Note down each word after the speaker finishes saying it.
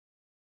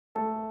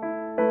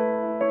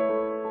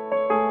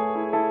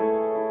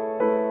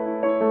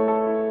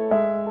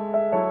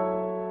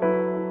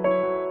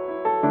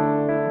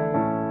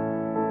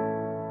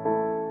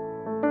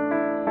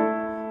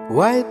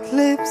White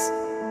lips,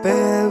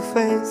 pale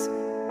face,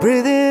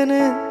 breathing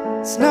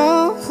in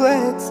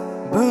snowflakes,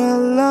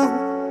 burn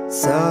lung,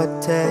 sour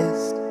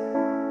taste.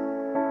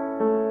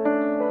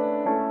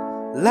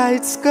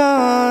 Lights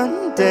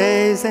gone,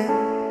 dazing,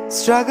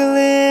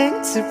 struggling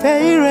to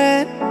pay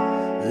rent.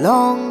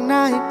 Long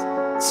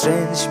night,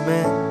 strange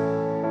men.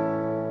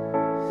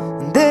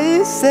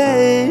 They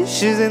say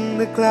she's in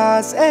the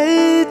class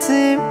A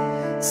team,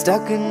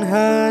 stuck in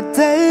her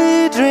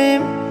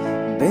daydream.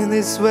 Been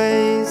this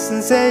way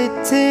since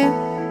 18,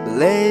 but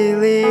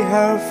lately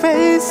her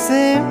face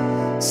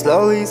seems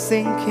slowly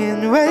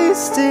sinking,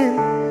 wasting,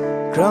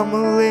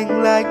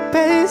 crumbling like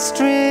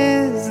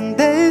pastries. And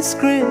they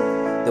scream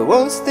the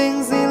worst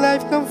things in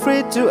life come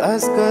free to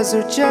us, 'cause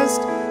we're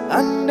just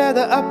under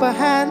the upper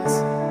hands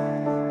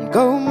and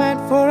go mad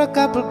for a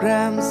couple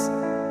grams.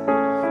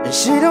 And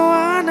she don't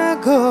wanna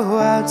go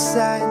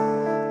outside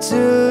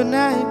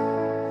tonight,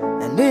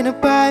 and in a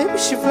pipe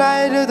she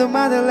fly to the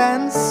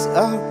motherlands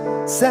or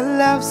sell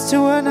loves to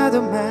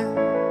another man.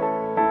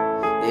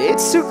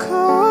 It's too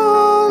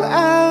cold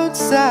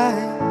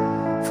outside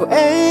for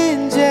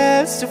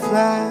angels to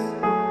fly,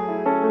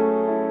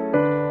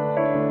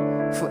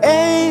 for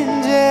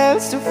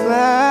angels to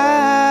fly.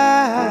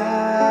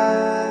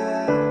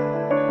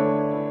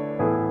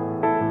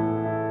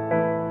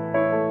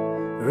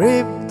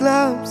 Ripped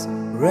gloves,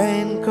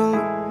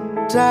 raincoat,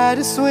 try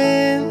to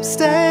swim,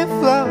 stay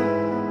afloat.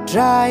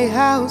 Dry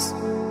house,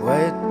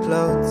 wet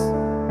clothes.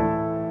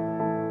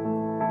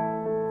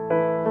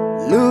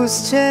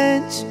 Loose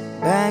change,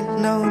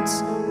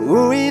 banknotes,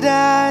 worried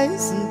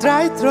eyes and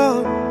dry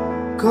throat.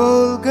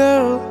 Cold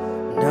girl,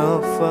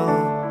 no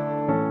phone.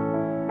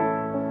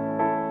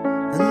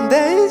 And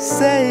they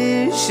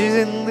say she's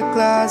in the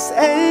class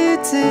A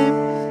team,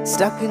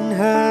 stuck in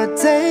her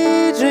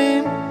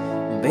daydream.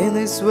 Been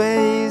this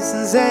way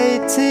since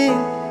 18,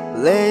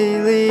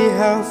 lately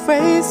her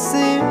face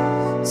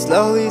seems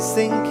slowly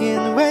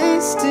sinking,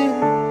 wasting,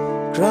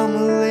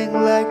 crumbling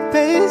like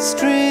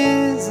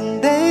pastries.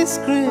 And they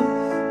scream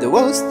the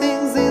worst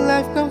things in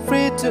life come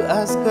free to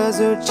us, 'cause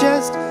we're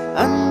just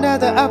under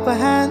the upper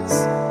hands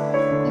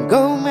and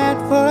go mad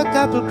for a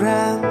couple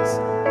grams.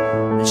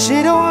 And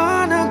she don't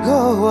wanna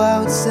go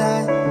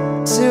outside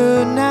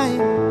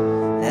tonight,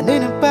 and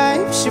in a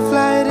pipe she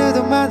fly to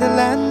the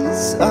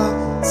motherlands or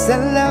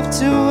sell love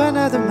to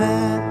another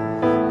man.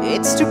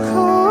 It's too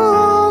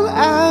cold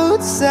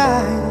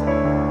outside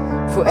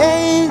for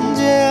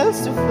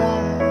angels to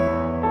fly,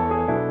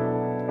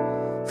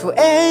 for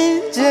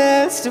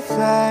angels to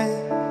fly,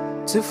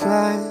 to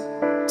fly,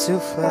 to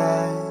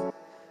fly,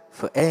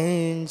 for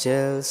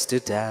angels to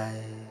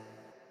die.